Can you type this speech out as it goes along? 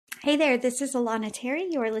Hey there, this is Alana Terry.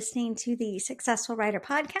 You are listening to the Successful Writer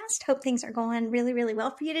Podcast. Hope things are going really, really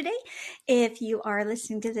well for you today. If you are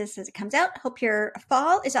listening to this as it comes out, hope your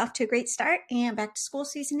fall is off to a great start and back to school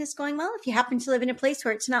season is going well. If you happen to live in a place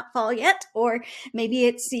where it's not fall yet, or maybe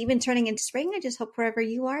it's even turning into spring, I just hope wherever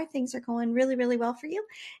you are, things are going really, really well for you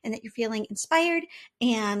and that you're feeling inspired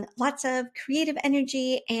and lots of creative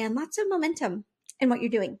energy and lots of momentum in what you're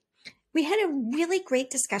doing. We had a really great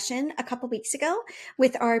discussion a couple weeks ago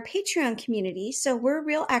with our Patreon community. So we're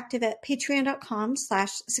real active at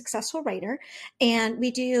patreon.com/successfulwriter. And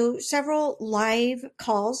we do several live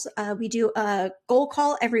calls. We do a goal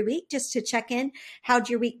call every week just to check in. How'd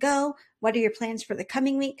your week go? What are your plans for the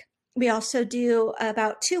coming week? We also do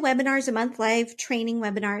about 2 webinars a month, live training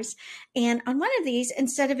webinars. And on one of these,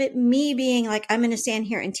 instead of it me being like, I'm going to stand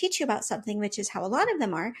here and teach you about something, which is how a lot of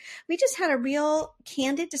them are, we just had a real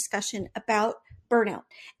candid discussion about burnout.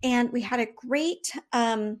 And we had a great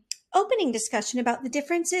opening discussion about the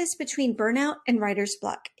differences between burnout and writer's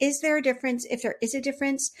block. Is there a difference? If there is a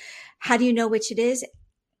difference, how do you know which it is?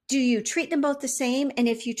 Do you treat them both the same? And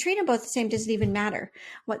if you treat them both the same, does it even matter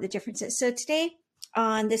what the difference is? So today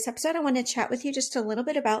on this episode, I want to chat with you just a little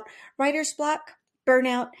bit about writer's block,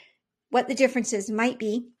 burnout, what the differences might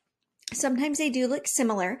be. Sometimes they do look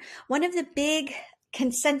similar. One of the big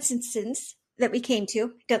consensuses that we came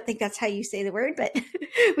to, don't think that's how you say the word, but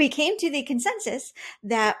we came to the consensus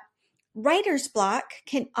that writer's block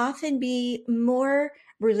can often be more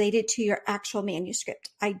related to your actual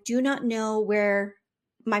manuscript. I do not know where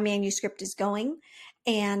my manuscript is going,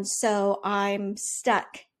 and so I'm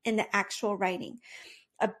stuck in the actual writing.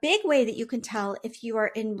 A big way that you can tell if you are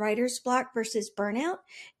in writer's block versus burnout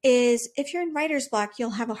is if you're in writer's block, you'll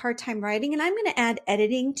have a hard time writing. And I'm going to add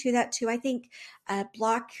editing to that too. I think a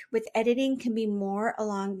block with editing can be more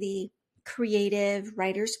along the creative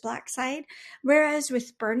writer's block side. Whereas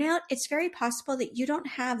with burnout, it's very possible that you don't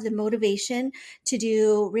have the motivation to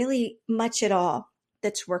do really much at all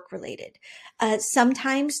that's work related.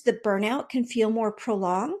 Sometimes the burnout can feel more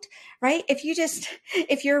prolonged, right? If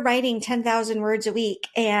you're writing 10,000 words a week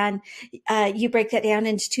and you break that down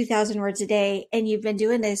into 2,000 words a day and you've been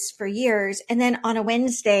doing this for years, and then on a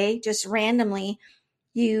Wednesday, just randomly,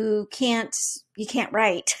 you can't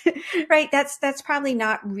write, right? That's probably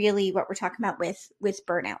not really what we're talking about with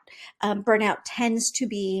burnout. Burnout tends to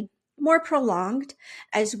be more prolonged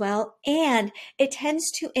as well. And it tends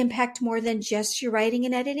to impact more than just your writing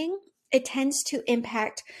and editing. It tends to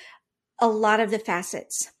impact a lot of the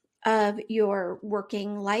facets of your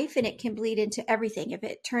working life, and it can bleed into everything. If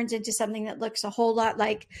it turns into something that looks a whole lot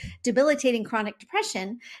like debilitating chronic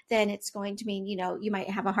depression, then it's going to mean, you might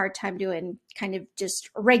have a hard time doing kind of just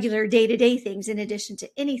regular day-to-day things in addition to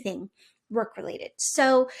anything work related.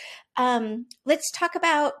 So let's talk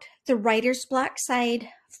about the writer's block side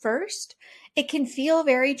first. It can feel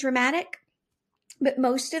very dramatic, but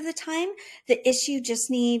most of the time, the issue just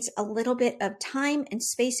needs a little bit of time and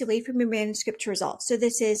space away from your manuscript to resolve. So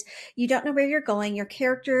this is, you don't know where you're going. Your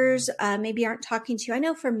characters maybe aren't talking to you. I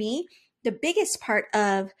know for me, the biggest part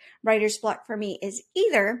of writer's block for me is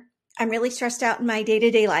either I'm really stressed out in my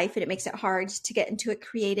day-to-day life and it makes it hard to get into a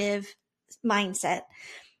creative mindset,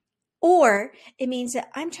 or it means that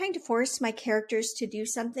I'm trying to force my characters to do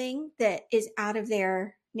something that is out of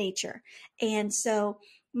their nature. And so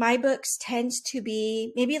my books tends to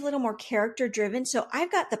be maybe a little more character driven. So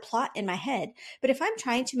I've got the plot in my head, but if I'm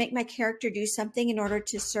trying to make my character do something in order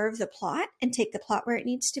to serve the plot and take the plot where it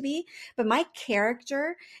needs to be, but my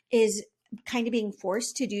character is kind of being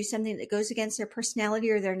forced to do something that goes against their personality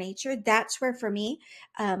or their nature, that's where for me,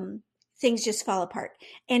 things just fall apart.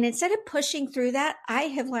 And instead of pushing through that, I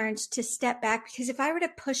have learned to step back, because if I were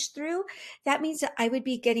to push through, that means that I would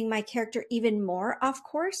be getting my character even more off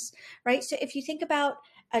course, right? So if you think about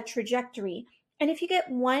a trajectory, and if you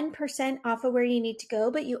get 1% off of where you need to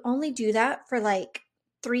go, but you only do that for like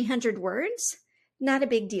 300 words, not a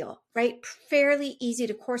big deal, right? Fairly easy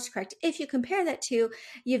to course correct. If you compare that to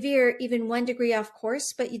you veer even 1 degree off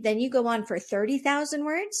course, but then you go on for 30,000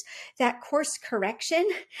 words, that course correction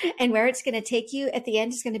and where it's going to take you at the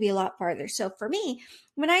end is going to be a lot farther. So for me,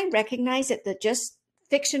 when I recognize that just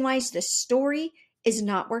fiction wise, the story is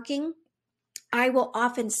not working, I will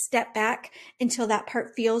often step back until that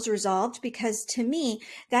part feels resolved, because to me,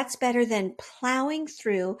 that's better than plowing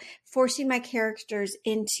through, forcing my characters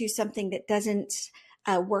into something that doesn't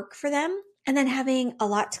work for them, and then having a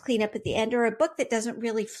lot to clean up at the end, or a book that doesn't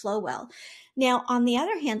really flow well. Now, on the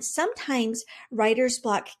other hand, sometimes writer's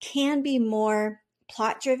block can be more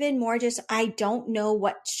plot driven, more just, I don't know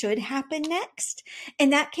what should happen next. In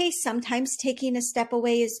that case, sometimes taking a step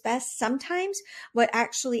away is best. Sometimes what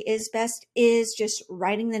actually is best is just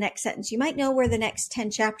writing the next sentence. You might know where the next 10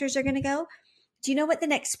 chapters are going to go. Do you know what the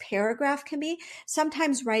next paragraph can be?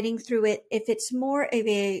 Sometimes writing through it, if it's more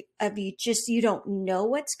of you just, you don't know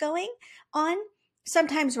what's going on,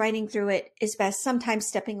 sometimes writing through it is best. Sometimes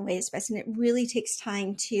stepping away is best. And it really takes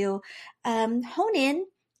time to hone in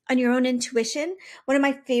on your own intuition. One of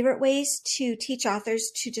my favorite ways to teach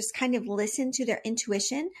authors to just kind of listen to their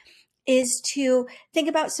intuition is to think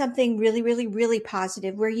about something really, really, really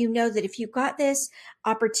positive, where you know that if you got this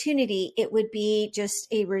opportunity, it would be just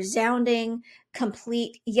a resounding,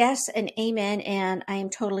 complete yes and amen. And I am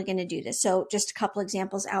totally going to do this. So just a couple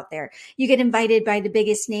examples out there. You get invited by the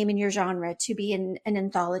biggest name in your genre to be in an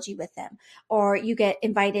anthology with them, or you get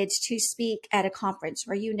invited to speak at a conference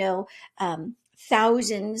where you know,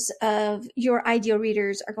 thousands of your ideal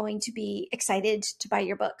readers are going to be excited to buy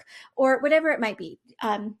your book, or whatever it might be.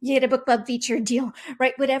 You get a book club featured deal,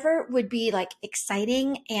 right? Whatever would be like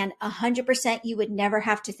exciting, and 100% you would never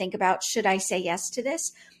have to think about, should I say yes to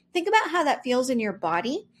this? Think about how that feels in your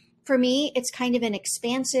body. For me, it's kind of an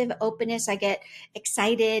expansive openness. I get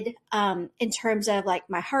excited in terms of like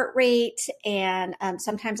my heart rate, and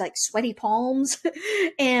sometimes like sweaty palms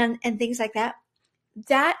and things like that.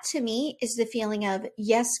 That to me is the feeling of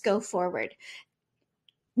yes, go forward.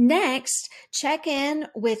 Next, check in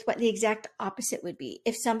with what the exact opposite would be.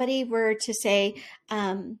 If somebody were to say,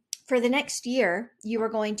 for the next year, you are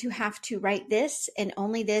going to have to write this and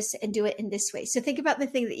only this and do it in this way. So think about the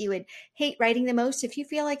thing that you would hate writing the most. If you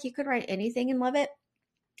feel like you could write anything and love it,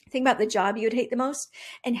 think about the job you would hate the most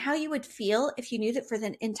and how you would feel if you knew that for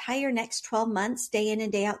the entire next 12 months, day in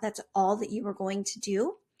and day out, that's all that you were going to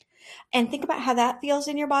do. And think about how that feels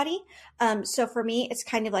in your body. So for me, it's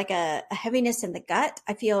kind of like a heaviness in the gut.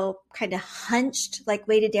 I feel kind of hunched, like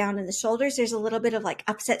weighted down in the shoulders. There's a little bit of like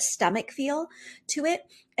upset stomach feel to it.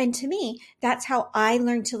 And to me, that's how I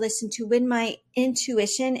learned to listen to when my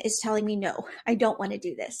intuition is telling me, no, I don't want to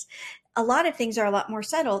do this. A lot of things are a lot more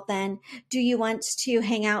subtle than, do you want to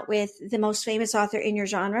hang out with the most famous author in your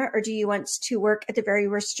genre, or do you want to work at the very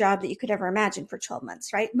worst job that you could ever imagine for 12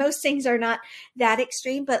 months, right? Most things are not that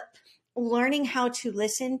extreme, but learning how to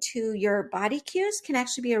listen to your body cues can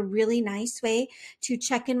actually be a really nice way to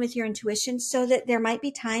check in with your intuition, so that there might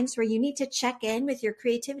be times where you need to check in with your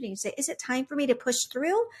creativity and say, is it time for me to push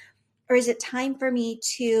through? Or is it time for me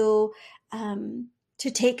to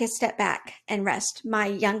take a step back and rest? My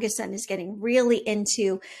youngest son is getting really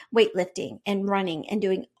into weightlifting and running and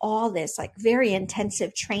doing all this like very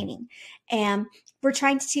intensive training. And we're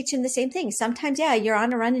trying to teach him the same thing. Sometimes, yeah, you're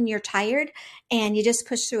on a run and you're tired and you just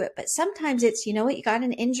push through it. But sometimes it's, you know what, you got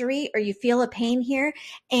an injury or you feel a pain here,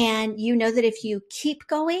 and you know that if you keep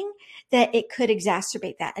going, that it could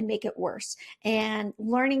exacerbate that and make it worse. And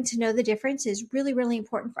learning to know the difference is really, really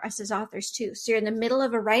important for us as authors too. So you're in the middle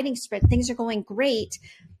of a writing sprint, things are going great,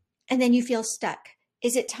 and then you feel stuck.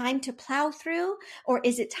 Is it time to plow through, or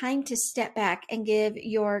is it time to step back and give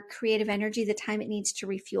your creative energy the time it needs to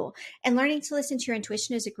refuel? And learning to listen to your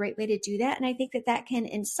intuition is a great way to do that. And I think that that can,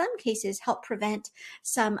 in some cases, help prevent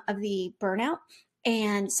some of the burnout.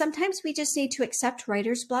 And sometimes we just need to accept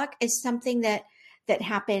writer's block as something that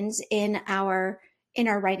happens in our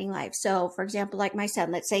writing life. So for example, like my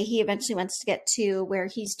son, let's say he eventually wants to get to where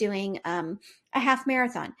he's doing a half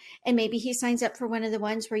marathon, and maybe he signs up for one of the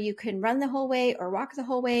ones where you can run the whole way or walk the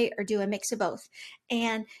whole way or do a mix of both.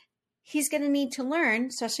 And he's going to need to learn,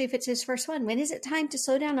 especially if it's his first one, when is it time to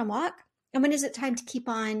slow down and walk? And when is it time to keep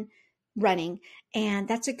on running? And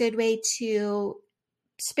that's a good way to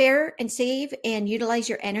spare and save and utilize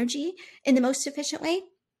your energy in the most efficient way.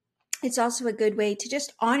 It's also a good way to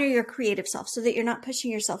just honor your creative self, so that you're not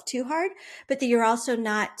pushing yourself too hard, but that you're also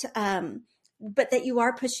not, but that you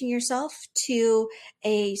are pushing yourself to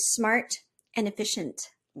a smart and efficient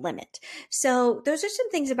limit. So those are some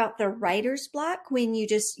things about the writer's block, when you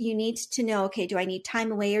need to know, okay, do I need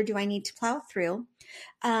time away or do I need to plow through?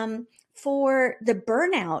 For the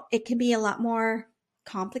burnout, it can be a lot more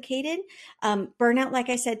complicated. Burnout, like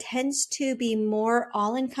I said, tends to be more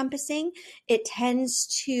all-encompassing. It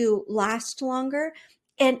tends to last longer,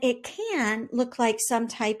 and it can look like some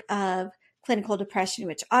type of clinical depression,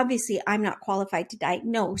 which obviously I'm not qualified to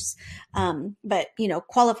diagnose, but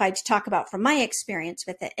qualified to talk about from my experience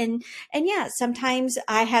with it. And yeah, sometimes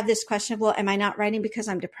I have this question of, well, am I not writing because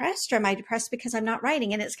I'm depressed, or am I depressed because I'm not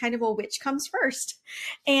writing? And it's kind of, well, which comes first?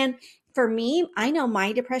 And for me, I know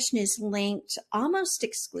my depression is linked almost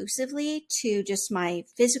exclusively to just my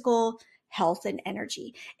physical health and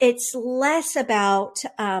energy. It's less about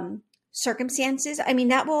circumstances, I mean,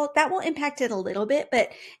 that will impact it a little bit,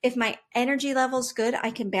 but if my energy level's good,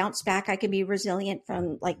 I can bounce back. I can be resilient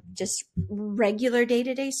from like just regular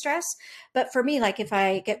day-to-day stress. But for me, like if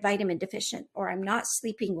I get vitamin deficient or I'm not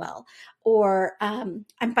sleeping well or I'm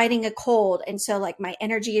fighting a cold, and so like my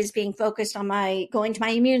energy is being focused on my going to my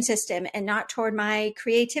immune system and not toward my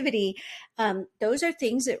creativity, those are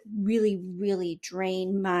things that really, really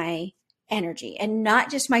drain my energy, and not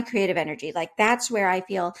just my creative energy. Like that's where I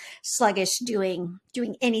feel sluggish doing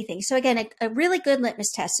anything. So again, a really good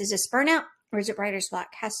litmus test: is this burnout or is it writer's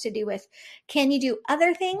block? Has to do with, can you do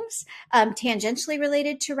other things tangentially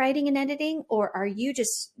related to writing and editing, or are you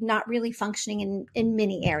just not really functioning in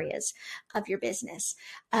many areas of your business?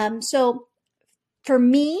 So for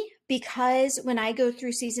me, because when I go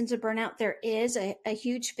through seasons of burnout, there is a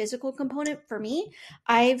huge physical component for me.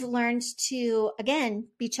 I've learned to, again,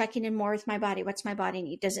 be checking in more with my body. What's my body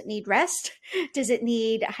need? Does it need rest? Does it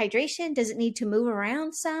need hydration? Does it need to move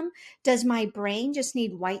around some? Does my brain just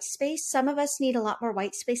need white space? Some of us need a lot more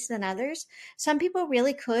white space than others. Some people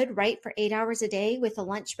really could write for 8 hours a day with a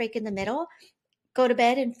lunch break in the middle, go to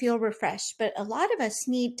bed and feel refreshed. But a lot of us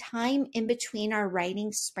need time in between our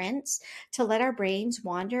writing sprints to let our brains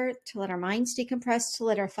wander, to let our minds decompress, to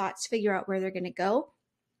let our thoughts figure out where they're going to go.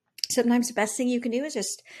 Sometimes the best thing you can do is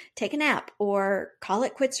just take a nap or call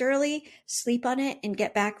it quits early, sleep on it, and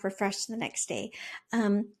get back refreshed the next day.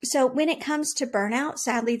 So when it comes to burnout,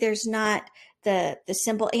 sadly, there's not the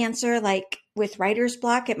simple answer. Like with writer's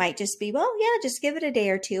block, it might just be, well, yeah, just give it a day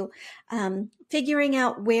or two. Figuring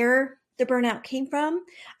out where the burnout came from,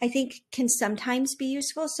 I think can sometimes be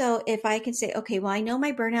useful. So if I can say, okay, well, I know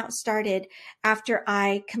my burnout started after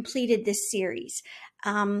I completed this series.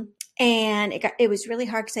 And it was really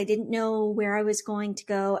hard because I didn't know where I was going to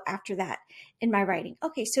go after that in my writing.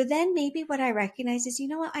 Okay, so then maybe what I recognize is, you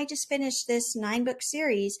know what, I just finished this 9-book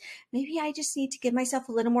series. Maybe I just need to give myself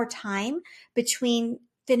a little more time between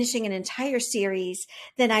finishing an entire series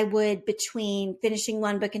than I would between finishing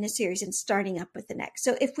one book in a series and starting up with the next.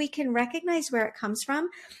 So if we can recognize where it comes from,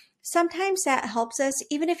 sometimes that helps us,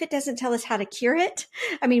 even if it doesn't tell us how to cure it.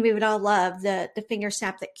 I mean, we would all love the finger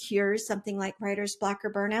snap that cures something like writer's block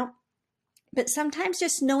or burnout. But sometimes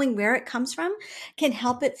just knowing where it comes from can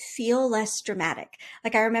help it feel less dramatic.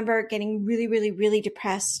 Like I remember getting really, really, really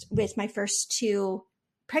depressed with my first 2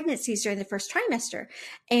 pregnancies during the first trimester.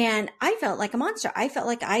 And I felt like a monster. I felt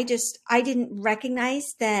like I didn't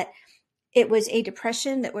recognize that it was a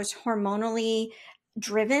depression that was hormonally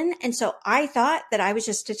driven. And so I thought that I was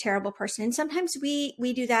just a terrible person. And sometimes we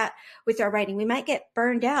do that with our writing. We might get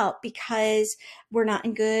burned out because we're not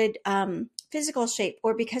in good physical shape,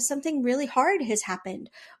 or because something really hard has happened,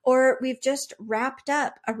 or we've just wrapped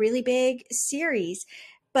up a really big series.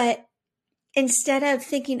 But instead of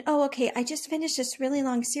thinking, oh, okay, I just finished this really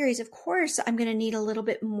long series, of course, I'm going to need a little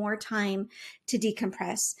bit more time to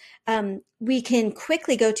decompress. We can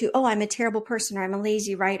quickly go to, oh, I'm a terrible person, or I'm a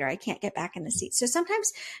lazy writer, I can't get back in the seat. So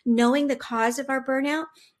sometimes knowing the cause of our burnout,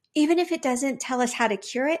 even if it doesn't tell us how to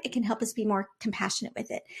cure it, it can help us be more compassionate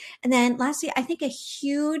with it. And then lastly, I think a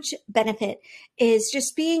huge benefit is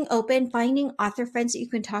just being open, finding author friends that you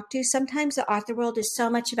can talk to. Sometimes the author world is so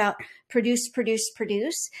much about produce, produce,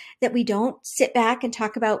 produce that we don't sit back and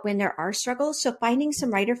talk about when there are struggles. So finding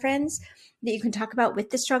some writer friends that you can talk about with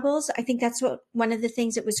the struggles. I think that's one of the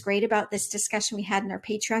things that was great about this discussion we had in our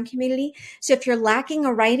Patreon community. So if you're lacking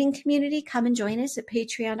a writing community, come and join us at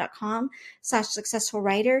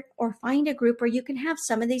patreon.com/successfulwriter, or find a group where you can have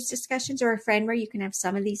some of these discussions, or a friend where you can have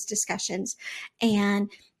some of these discussions. And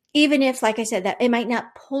even if, like I said, that it might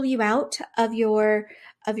not pull you out of your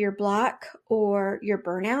block or your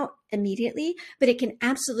burnout immediately, but it can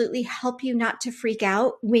absolutely help you not to freak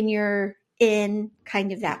out when you're in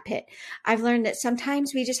kind of that pit. I've learned that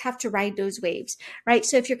sometimes we just have to ride those waves, right?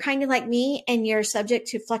 So if you're kind of like me and you're subject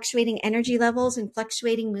to fluctuating energy levels and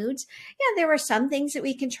fluctuating moods, yeah, there are some things that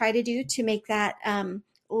we can try to do to make that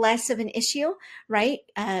less of an issue, right?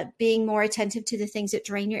 Being more attentive to the things that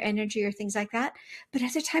drain your energy or things like that. But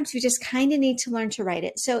other times we just kind of need to learn to ride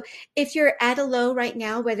it. So if you're at a low right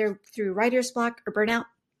now, whether through writer's block or burnout,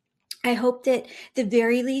 I hope that the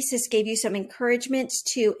very least this gave you some encouragement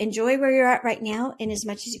to enjoy where you're at right now, and as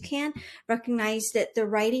much as you can, recognize that the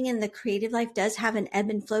writing and the creative life does have an ebb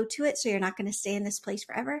and flow to it. So you're not going to stay in this place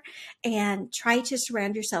forever, and try to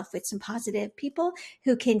surround yourself with some positive people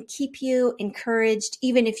who can keep you encouraged,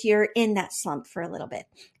 even if you're in that slump for a little bit.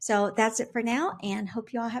 So that's it for now, and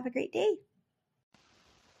hope you all have a great day.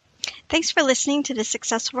 Thanks for listening to the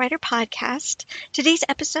Successful Writer Podcast. Today's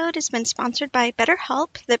episode has been sponsored by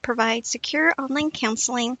BetterHelp, that provides secure online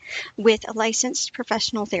counseling with a licensed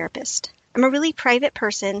professional therapist. I'm a really private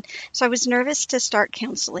person, so I was nervous to start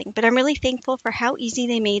counseling, but I'm really thankful for how easy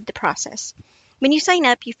they made the process. When you sign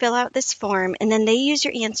up, you fill out this form, and then they use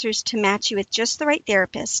your answers to match you with just the right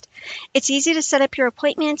therapist. It's easy to set up your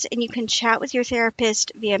appointments, and you can chat with your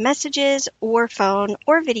therapist via messages or phone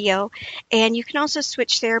or video, and you can also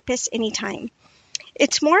switch therapists anytime.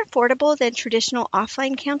 It's more affordable than traditional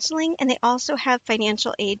offline counseling, and they also have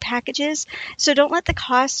financial aid packages, so don't let the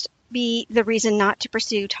cost be the reason not to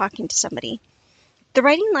pursue talking to somebody. The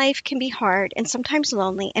writing life can be hard and sometimes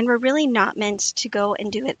lonely, and we're really not meant to go and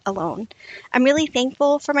do it alone. I'm really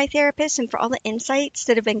thankful for my therapist and for all the insights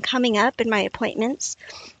that have been coming up in my appointments.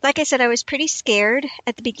 Like I said, I was pretty scared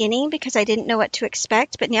at the beginning because I didn't know what to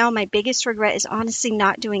expect, but now my biggest regret is honestly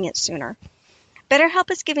not doing it sooner.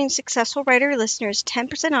 BetterHelp is giving Successful Writer listeners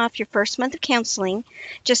 10% off your first month of counseling.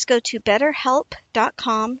 Just go to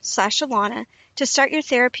betterhelp.com/Alana to start your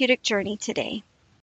therapeutic journey today.